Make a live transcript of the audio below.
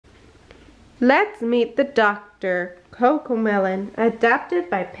Let's meet the doctor, Cocomelon, adapted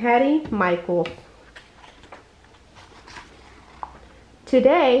by Patty Michael.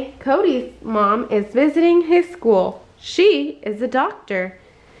 Today, Cody's mom is visiting his school. She is a doctor.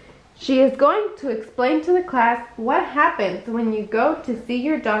 She is going to explain to the class what happens when you go to see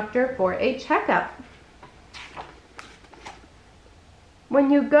your doctor for a checkup. When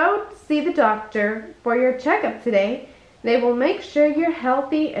you go to see the doctor for your checkup today, they will make sure you're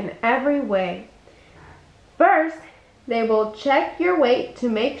healthy in every way. First, they will check your weight to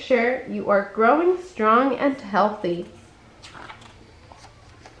make sure you are growing strong and healthy.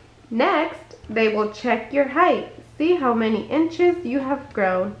 Next, they will check your height, see how many inches you have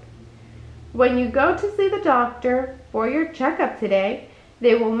grown. When you go to see the doctor for your checkup today,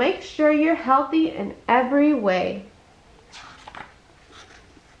 they will make sure you're healthy in every way.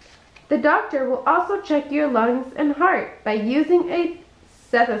 The doctor will also check your lungs and heart by using a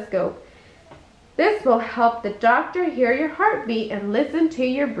stethoscope. This will help the doctor hear your heartbeat and listen to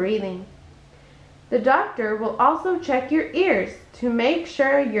your breathing. The doctor will also check your ears to make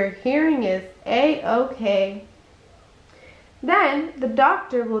sure your hearing is A-OK. Then, the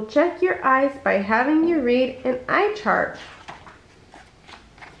doctor will check your eyes by having you read an eye chart.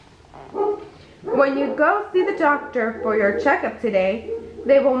 When you go see the doctor for your checkup today,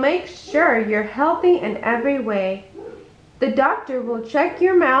 they will make sure you're healthy in every way. The doctor will check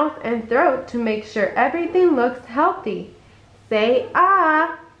your mouth and throat to make sure everything looks healthy. Say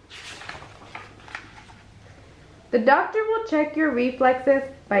ah! The doctor will check your reflexes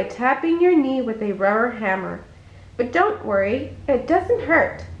by tapping your knee with a rubber hammer. But don't worry, it doesn't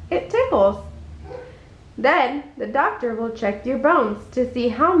hurt. It tickles. Then, the doctor will check your bones to see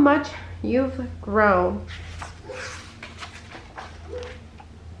how much you've grown.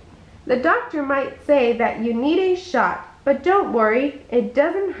 The doctor might say that you need a shot, but don't worry, it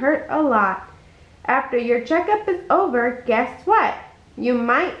doesn't hurt a lot. After your checkup is over, guess what? You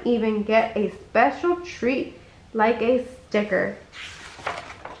might even get a special treat like a sticker.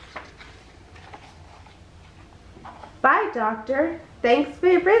 Bye, doctor. Thanks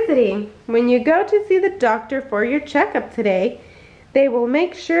for visiting. When you go to see the doctor for your checkup today, they will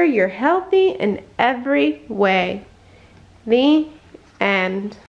make sure you're healthy in every way. The end.